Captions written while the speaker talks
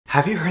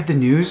Have you heard the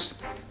news?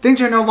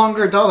 Things are no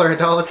longer a dollar at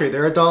Dollar Tree.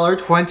 They're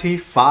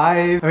 $1.25.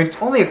 I mean,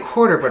 it's only a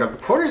quarter, but a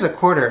quarter is a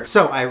quarter.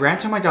 So I ran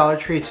to my Dollar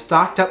Tree,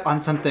 stocked up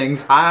on some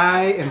things.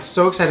 I am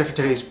so excited for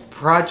today's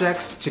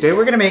projects. Today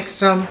we're gonna make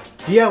some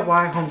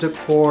DIY home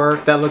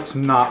decor that looks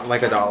not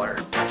like a dollar.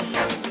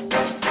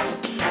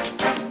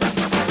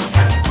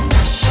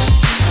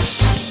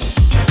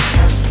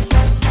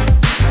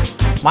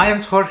 My name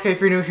is Jorge,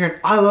 if you're new here, and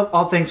I love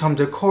all things home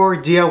decor,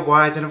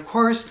 DIYs, and of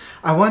course,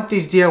 I want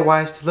these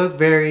DIYs to look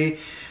very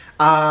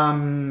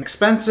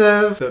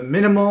expensive, but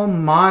minimal,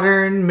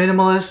 modern,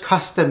 minimalist,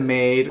 custom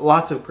made,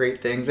 lots of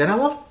great things, and I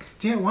love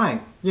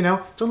DIYing, you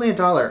know, it's only a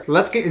dollar.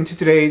 Let's get into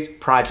today's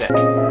project.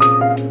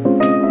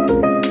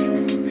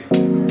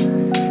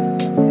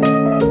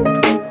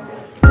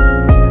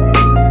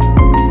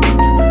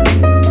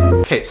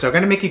 Okay, so I'm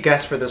gonna make you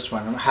guess for this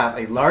one. I'm gonna have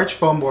a large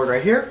foam board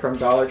right here from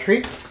Dollar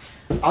Tree.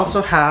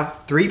 Also have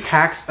 3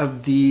 packs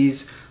of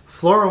these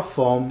floral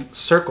foam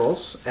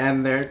circles,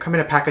 and they come in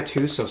a pack of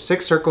 2, so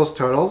 6 circles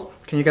total.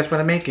 Can you guess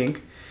what I'm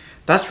making?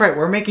 That's right,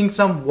 we're making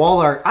some wall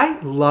art. I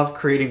love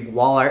creating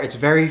wall art. It's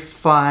very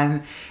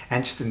fun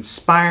and just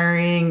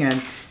inspiring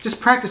and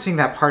just practicing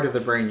that part of the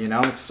brain, you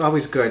know? It's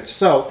always good.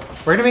 So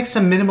we're gonna make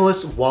some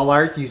minimalist wall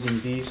art using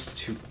these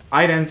 2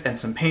 items and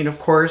some paint, of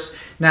course.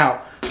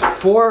 Now,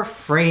 for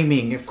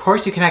framing, of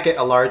course you cannot get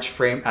a large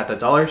frame at the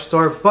dollar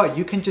store, but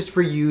you can just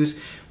reuse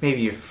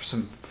maybe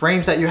some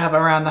frames that you have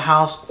around the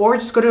house, or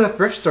just go to a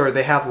thrift store.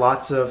 They have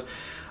lots of,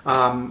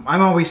 I'm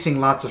always seeing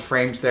lots of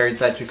frames there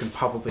that you can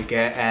probably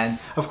get. And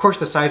of course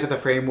the size of the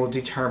frame will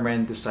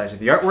determine the size of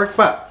the artwork,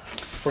 but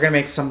we're gonna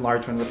make some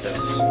large one with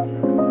this.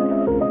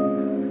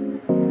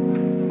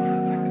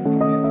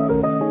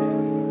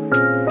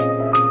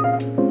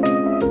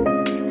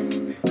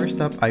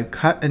 Up, I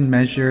cut and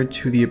measured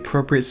to the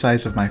appropriate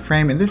size of my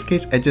frame. In this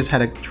case, I just had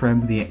to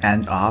trim the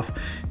end off.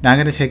 Now I'm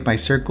going to take my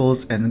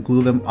circles and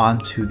glue them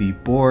onto the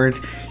board.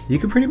 You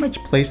can pretty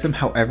much place them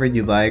however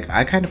you like.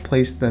 I kind of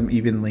placed them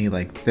evenly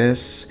like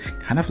this.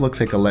 Kind of looks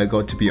like a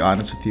Lego, to be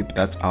honest with you, but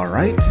that's all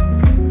right.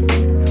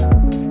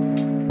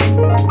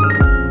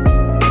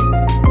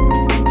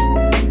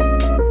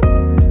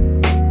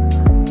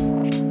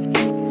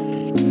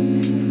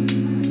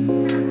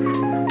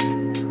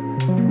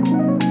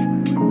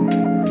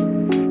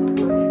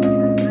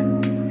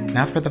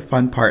 Now for the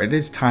fun part, it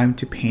is time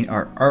to paint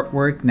our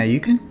artwork. Now you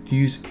can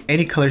use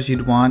any colors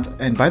you'd want,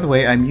 and by the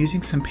way, I'm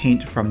using some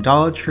paint from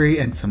Dollar Tree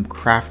and some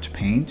craft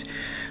paint.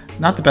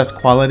 Not the best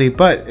quality,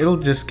 but it'll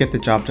just get the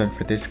job done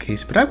for this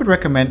case, but I would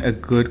recommend a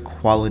good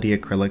quality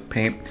acrylic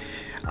paint.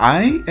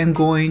 I am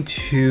going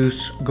to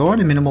go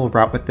on a minimal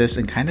route with this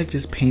and kind of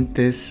just paint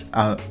this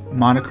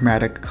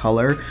monochromatic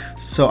color.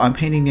 So I'm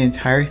painting the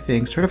entire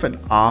thing sort of an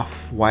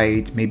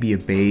off-white, maybe a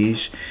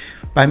beige,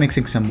 by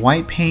mixing some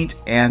white paint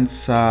and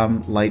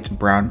some light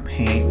brown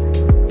paint.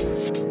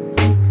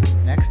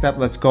 Next up,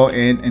 let's go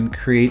in and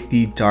create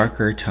the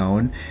darker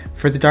tone.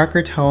 For the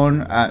darker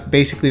tone,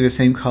 basically the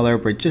same color,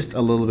 but just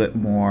a little bit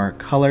more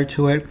color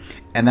to it.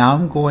 And now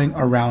I'm going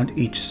around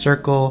each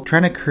circle,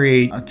 trying to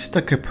create just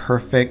like a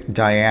perfect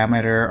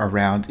diameter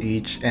around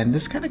each. And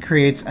this kind of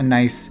creates a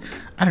nice,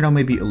 I don't know,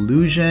 maybe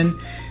illusion.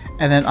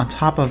 And then on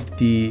top of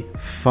the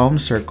foam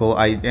circle,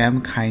 I am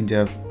kind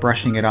of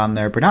brushing it on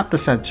there, but not the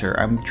center.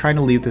 I'm trying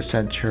to leave the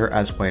center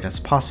as white as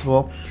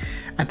possible.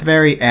 At the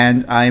very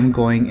end, I'm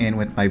going in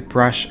with my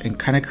brush and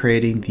kind of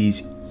creating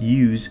these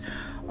U's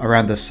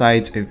around the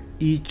sides of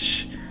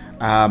each.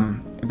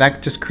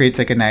 That just creates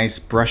like a nice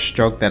brush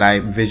stroke that I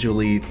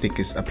visually think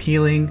is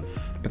appealing.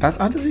 But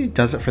that honestly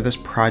does it for this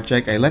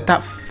project. I let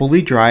that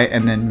fully dry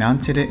and then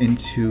mounted it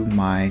into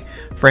my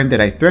frame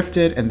that I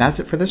thrifted, and that's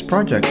it for this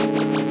project.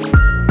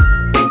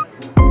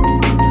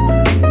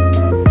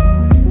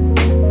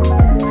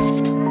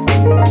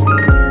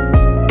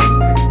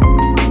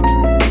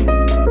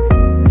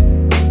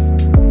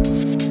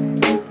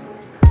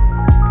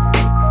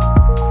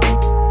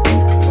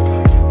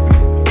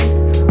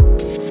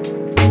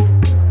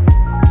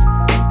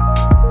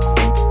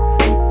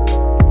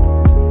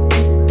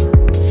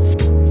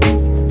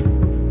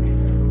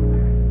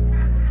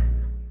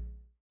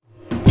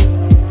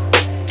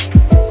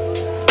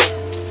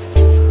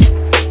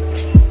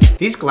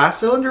 These glass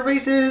cylinder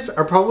vases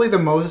are probably the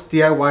most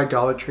DIY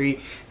Dollar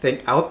Tree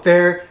thing out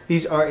there.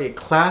 These are a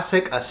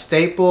classic, a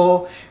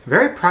staple,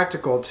 very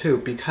practical too,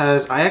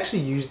 because I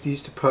actually use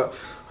these to put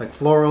like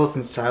florals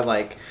inside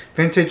like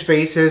vintage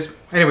vases.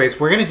 Anyways,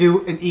 we're gonna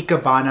do an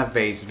Ikebana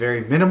vase,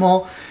 very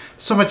minimal.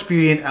 So much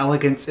beauty and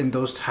elegance in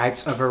those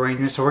types of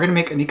arrangements. So we're gonna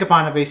make an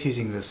Ikebana vase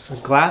using this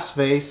glass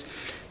vase,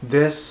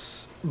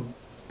 this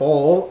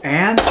bowl,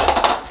 and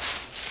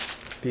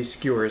these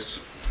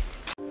skewers.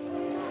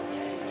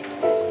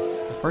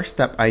 First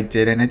step I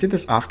did, and I did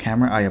this off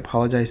camera, I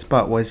apologize,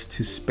 but was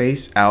to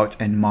space out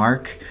and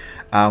mark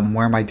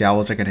where my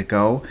dowels are going to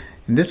go.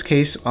 In this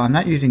case, I'm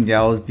not using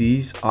dowels.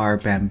 These are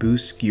bamboo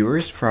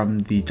skewers from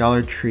the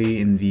Dollar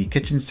Tree in the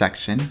kitchen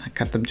section. I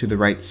cut them to the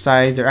right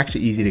size. They're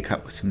actually easy to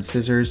cut with some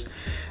scissors.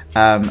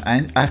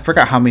 I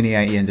forgot how many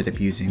I ended up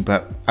using,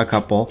 but a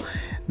couple.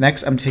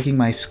 Next, I'm taking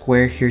my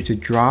square here to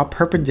draw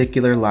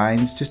perpendicular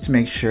lines just to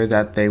make sure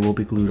that they will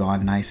be glued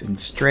on nice and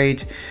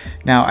straight.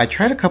 Now, I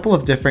tried a couple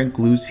of different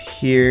glues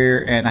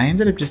here and I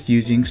ended up just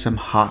using some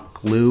hot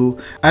glue.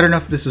 I don't know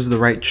if this was the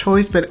right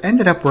choice, but it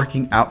ended up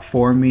working out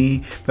for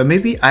me. But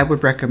maybe I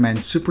would recommend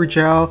super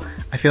gel.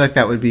 I feel like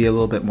that would be a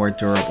little bit more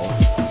durable.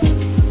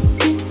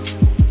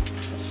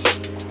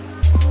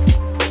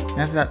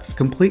 Now that that's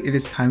complete, it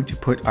is time to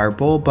put our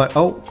bowl, but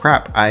oh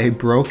crap, I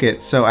broke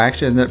it. So I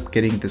actually ended up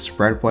getting this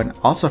red one,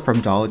 also from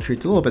Dollar Tree.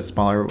 It's a little bit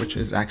smaller, which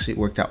has actually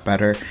worked out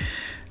better.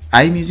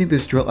 I'm using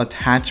this drill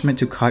attachment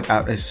to cut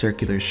out a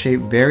circular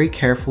shape very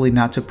carefully,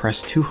 not to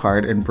press too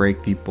hard and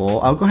break the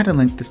bowl. I'll go ahead and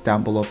link this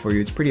down below for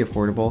you. It's pretty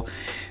affordable.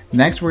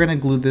 Next, we're going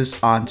to glue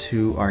this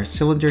onto our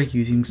cylinder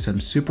using some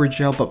super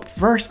gel. But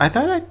first, I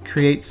thought I'd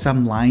create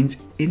some lines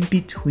in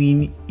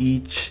between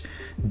each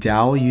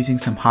dowel using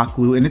some hot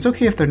glue. And it's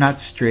okay if they're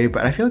not straight,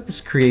 but I feel like this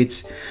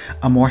creates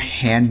a more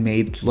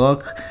handmade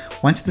look.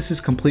 Once this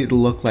is complete, it'll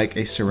look like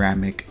a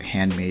ceramic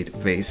handmade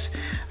vase.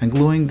 I'm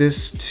gluing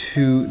this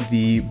to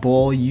the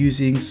bowl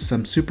using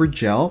some super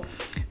gel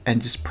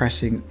and just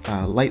pressing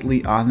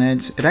lightly on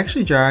it. It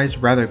actually dries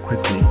rather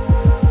quickly.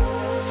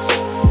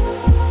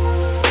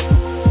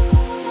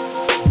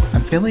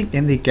 Filling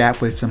in the gap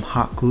with some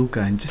hot glue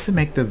gun just to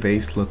make the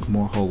vase look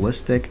more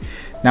holistic.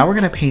 Now we're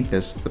gonna paint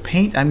this. The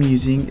paint I'm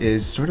using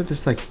is sort of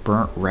this like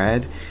burnt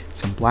red,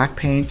 some black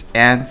paint,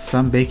 and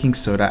some baking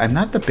soda. I'm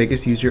not the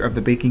biggest user of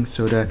the baking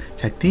soda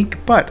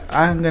technique, but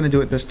I'm gonna do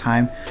it this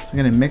time. I'm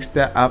gonna mix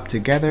that up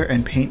together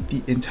and paint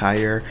the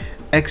entire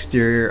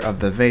exterior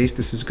of the vase.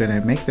 This is gonna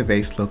make the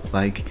vase look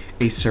like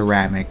a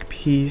ceramic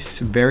piece.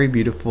 Very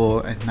beautiful,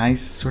 a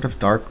nice sort of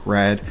dark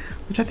red,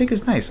 which I think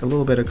is nice, a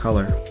little bit of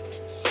color.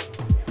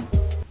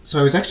 So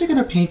I was actually going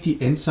to paint the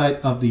inside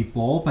of the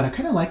bowl, but I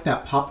kind of like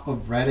that pop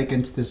of red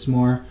against this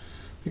more,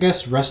 I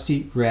guess,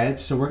 rusty red.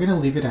 So we're going to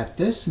leave it at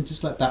this and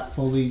just let that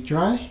fully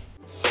dry.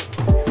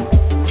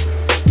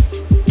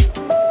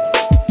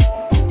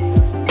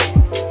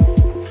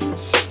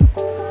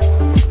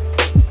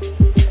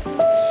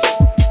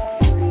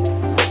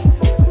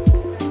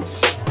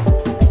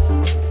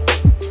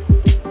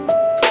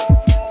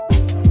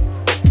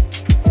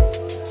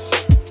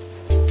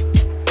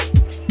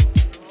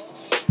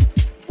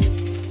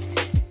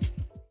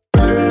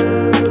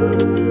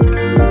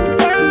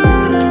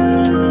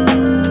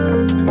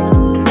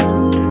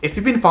 If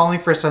you've been following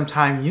for some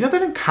time, you know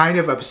that I'm kind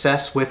of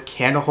obsessed with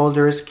candle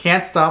holders.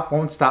 Can't stop,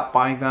 won't stop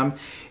buying them.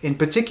 In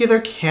particular,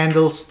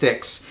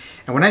 candlesticks.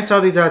 And when I saw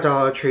these at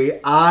Dollar Tree,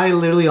 I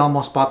literally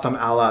almost bought them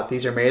all out.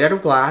 These are made out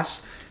of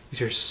glass.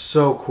 These are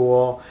so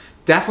cool.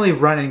 Definitely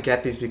run and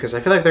get these because I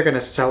feel like they're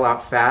gonna sell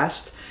out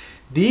fast.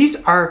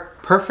 These are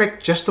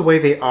perfect just the way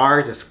they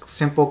are, just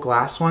simple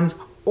glass ones.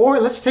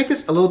 Or let's take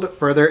this a little bit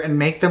further and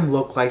make them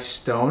look like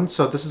stone.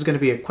 So this is gonna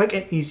be a quick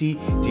and easy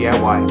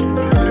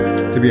DIY.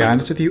 To be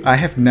honest with you, I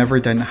have never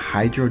done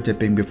hydro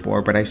dipping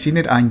before, but I've seen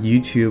it on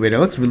YouTube and it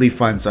looked really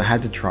fun, so I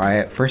had to try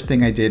it. First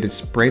thing I did is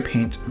spray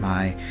paint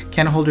my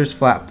candle holders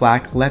flat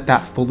black, let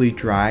that fully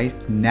dry.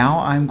 Now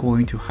I'm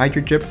going to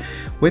hydro dip.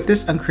 With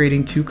this, I'm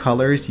creating two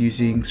colors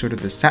using sort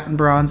of the satin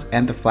bronze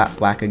and the flat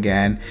black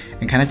again,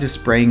 and kind of just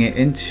spraying it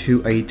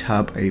into a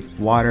tub of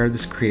water.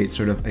 This creates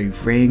sort of a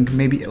ring,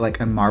 maybe like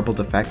a marbled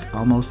effect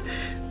almost.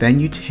 Then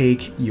you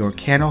take your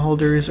candle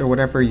holders or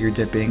whatever you're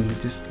dipping,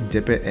 just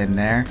dip it in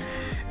there,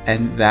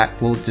 and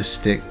that will just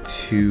stick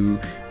to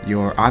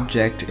your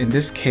object. In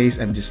this case,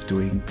 I'm just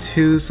doing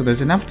two, so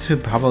there's enough to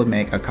probably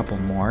make a couple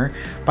more.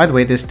 By the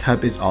way, this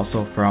tub is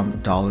also from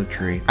Dollar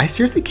Tree. I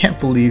seriously can't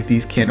believe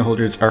these candle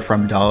holders are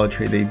from Dollar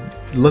Tree. They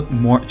look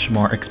much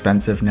more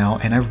expensive now,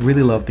 and I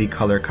really love the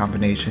color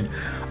combination.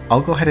 I'll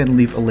go ahead and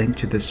leave a link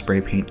to the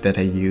spray paint that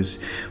I use.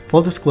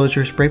 Full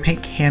disclosure, spray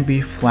paint can be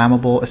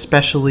flammable,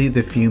 especially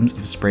the fumes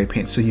of spray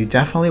paint. So you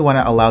definitely want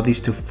to allow these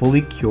to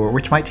fully cure,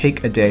 which might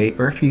take a day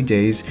or a few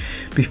days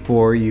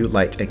before you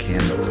light a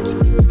candle.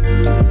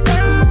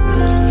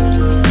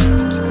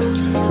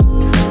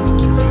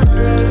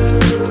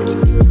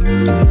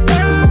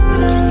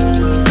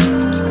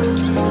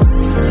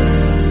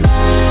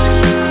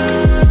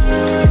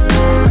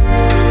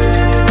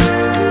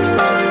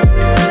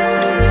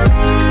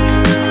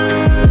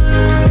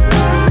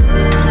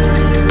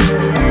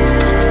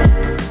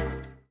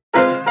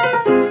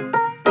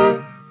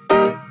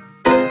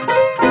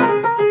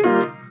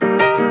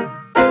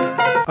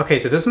 Okay,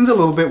 so this one's a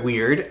little bit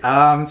weird.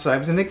 So I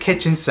was in the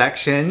kitchen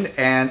section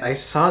and I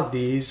saw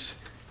these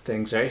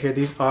things right here.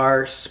 These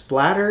are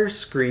splatter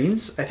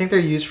screens. I think they're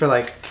used for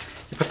like,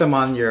 you put them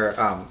on your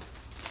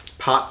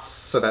pots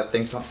so that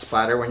things don't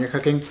splatter when you're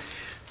cooking.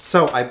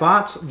 So I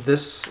bought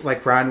this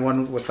like round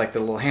one with like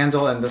the little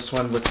handle and this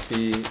one with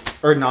the,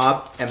 or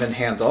knob and then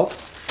handle.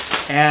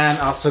 And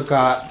I also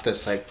got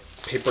this like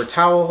paper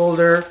towel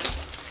holder,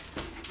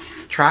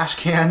 trash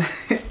can.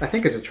 I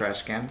think it's a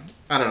trash can.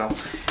 I don't know.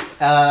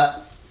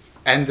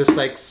 And this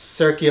like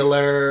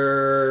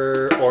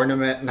circular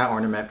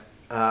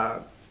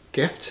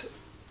gift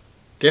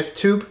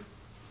tube.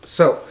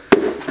 So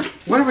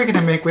What are we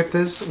gonna make with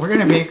this? We're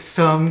gonna make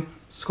some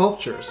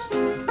sculptures.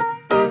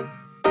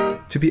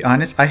 To be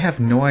honest, I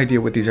have no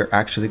idea what these are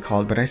actually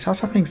called, but I saw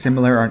something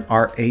similar on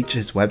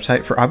RH's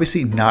website for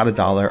obviously not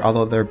 $1,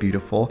 although they're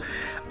beautiful.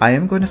 I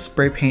am going to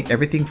spray paint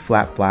everything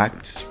flat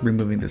black, just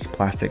removing this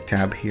plastic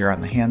tab here on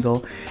the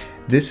handle.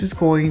 This is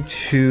going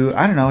to,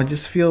 I don't know,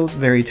 just feel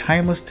very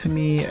timeless to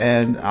me,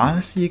 and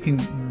honestly you can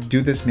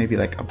do this maybe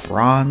like a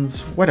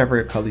bronze,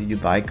 whatever color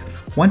you'd like.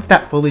 Once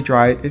that fully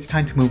dried, it's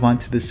time to move on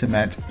to the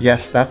cement.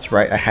 Yes, that's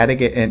right, I had to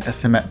get in a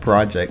cement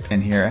project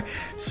in here.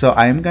 So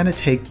I'm gonna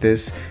take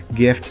this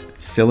gift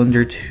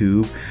cylinder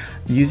tube,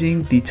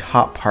 using the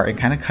top part and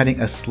kind of cutting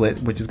a slit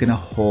which is gonna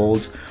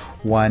hold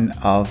one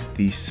of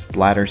the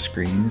splatter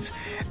screens,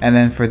 and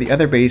then for the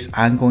other base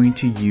I'm going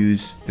to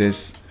use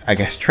this, I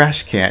guess,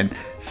 trash can.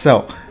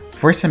 So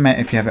for cement,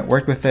 if you haven't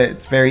worked with it,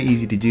 it's very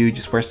easy to do.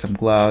 Just wear some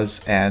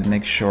gloves and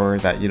make sure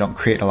that you don't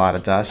create a lot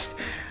of dust.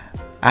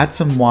 Add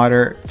some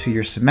water to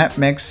your cement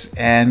mix,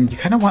 and you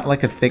kind of want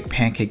like a thick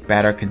pancake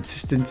batter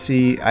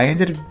consistency. I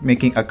ended up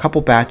making a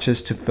couple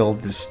batches to fill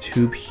this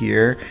tube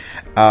here.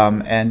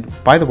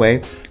 And by the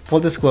way, full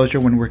disclosure,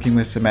 when working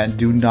with cement,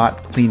 do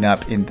not clean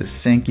up in the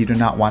sink. You do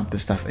not want the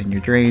stuff in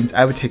your drains.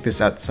 I would take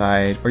this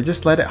outside or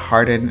just let it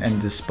harden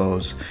and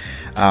dispose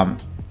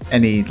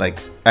any like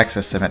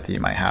excess cement that you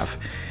might have.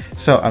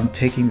 So I'm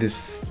taking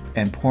this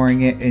and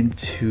pouring it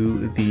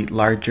into the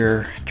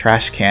larger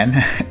trash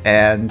can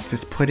and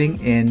just putting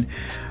in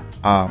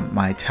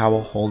my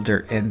towel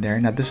holder in there.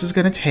 Now this is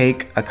going to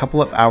take a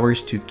couple of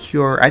hours to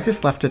cure. I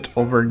just left it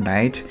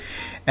overnight,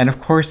 and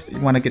of course you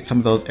want to get some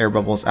of those air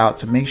bubbles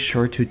out, so make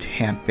sure to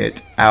tamp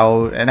it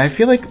out. And I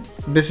feel like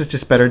this is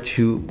just better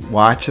to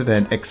watch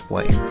than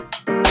explain.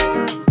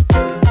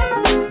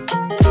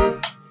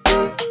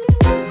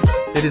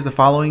 It is the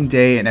following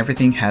day and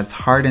everything has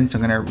hardened, so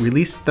I'm going to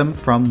release them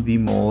from the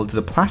mold.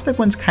 The plastic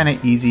one's kind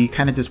of easy,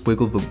 kind of just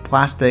wiggle the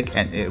plastic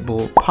and it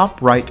will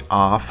pop right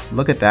off.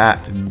 Look at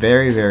that,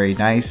 very, very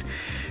nice.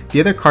 The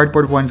other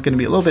cardboard one's going to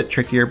be a little bit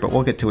trickier, but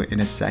we'll get to it in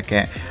a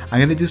second. I'm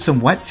going to do some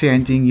wet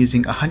sanding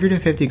using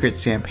 150 grit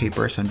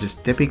sandpaper, so I'm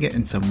just dipping it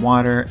in some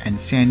water and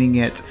sanding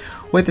it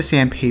with the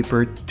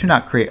sandpaper to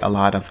not create a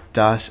lot of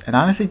dust, and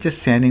honestly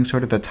just sanding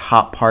sort of the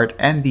top part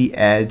and the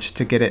edge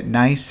to get it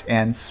nice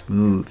and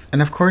smooth.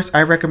 And of course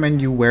I recommend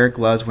you wear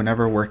gloves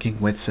whenever working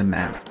with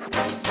cement.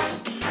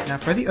 Now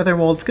for the other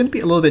mold, it's going to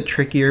be a little bit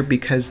trickier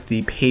because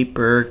the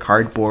paper,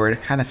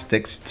 cardboard kind of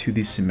sticks to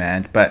the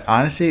cement, but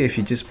honestly if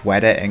you just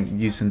wet it and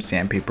use some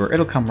sandpaper,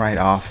 it'll come right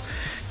off.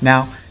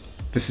 Now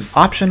this is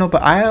optional,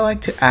 but I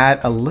like to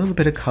add a little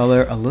bit of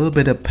color, a little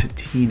bit of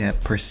patina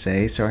per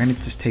se. So I'm going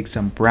to just take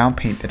some brown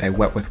paint that I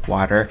wet with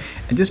water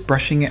and just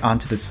brushing it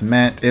onto the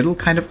cement. It'll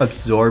kind of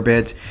absorb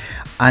it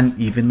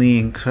unevenly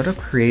and sort of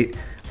create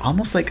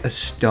almost like a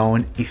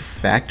stone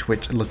effect,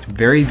 which looked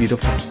very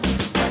beautiful.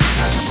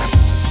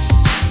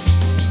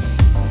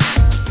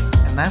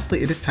 And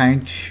lastly, it is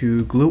time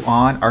to glue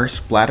on our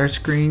splatter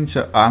screen.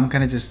 So I'm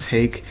gonna just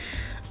take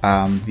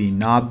the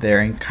knob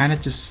there and kind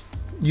of just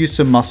use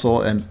some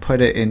muscle and put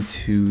it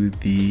into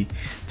the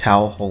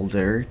towel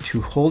holder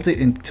to hold it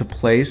into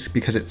place.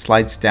 Because it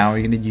slides down, we're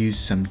going to use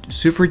some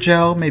super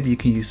gel. Maybe you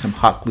can use some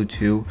hot glue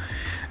too.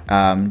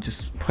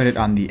 Just put it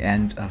on the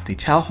end of the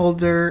towel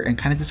holder and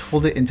kind of just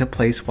hold it into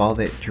place while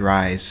it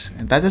dries.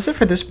 And that does it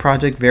for this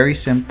project. Very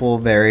simple,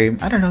 very,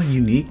 I don't know,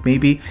 unique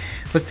maybe.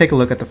 Let's take a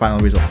look at the final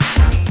result.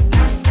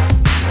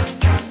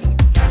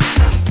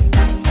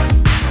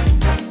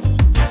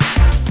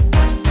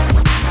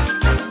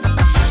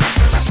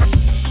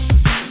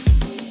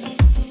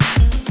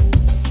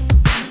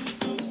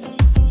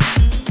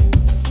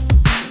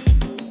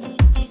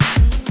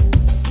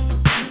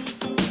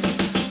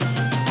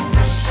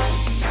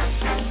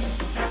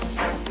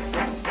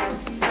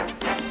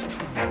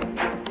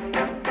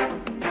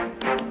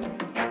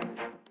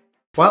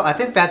 Well, I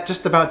think that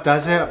just about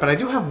does it, but I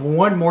do have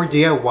one more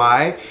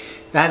DIY.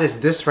 That is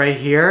this right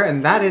here,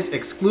 and that is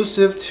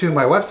exclusive to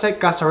my website,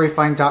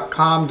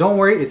 casarefined.com. Don't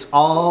worry, it's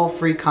all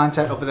free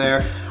content over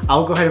there.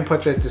 I'll go ahead and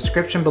put the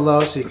description below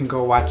so you can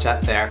go watch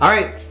that there. All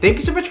right, thank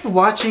you so much for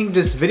watching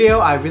this video.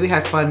 I really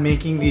had fun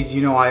making these,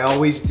 you know I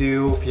always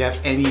do. If you have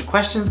any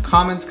questions,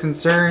 comments,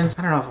 concerns,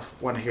 I don't know if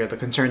I want to hear the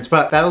concerns,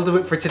 but that'll do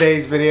it for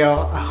today's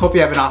video. I hope you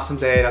have an awesome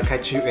day, and I'll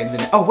catch you in the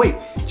next. Oh wait,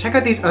 check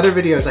out these other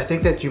videos. I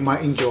think that you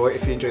might enjoy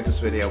if you enjoyed this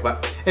video.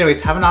 But anyways,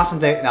 have an awesome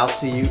day, and I'll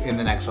see you in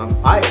the next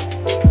one.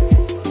 Bye.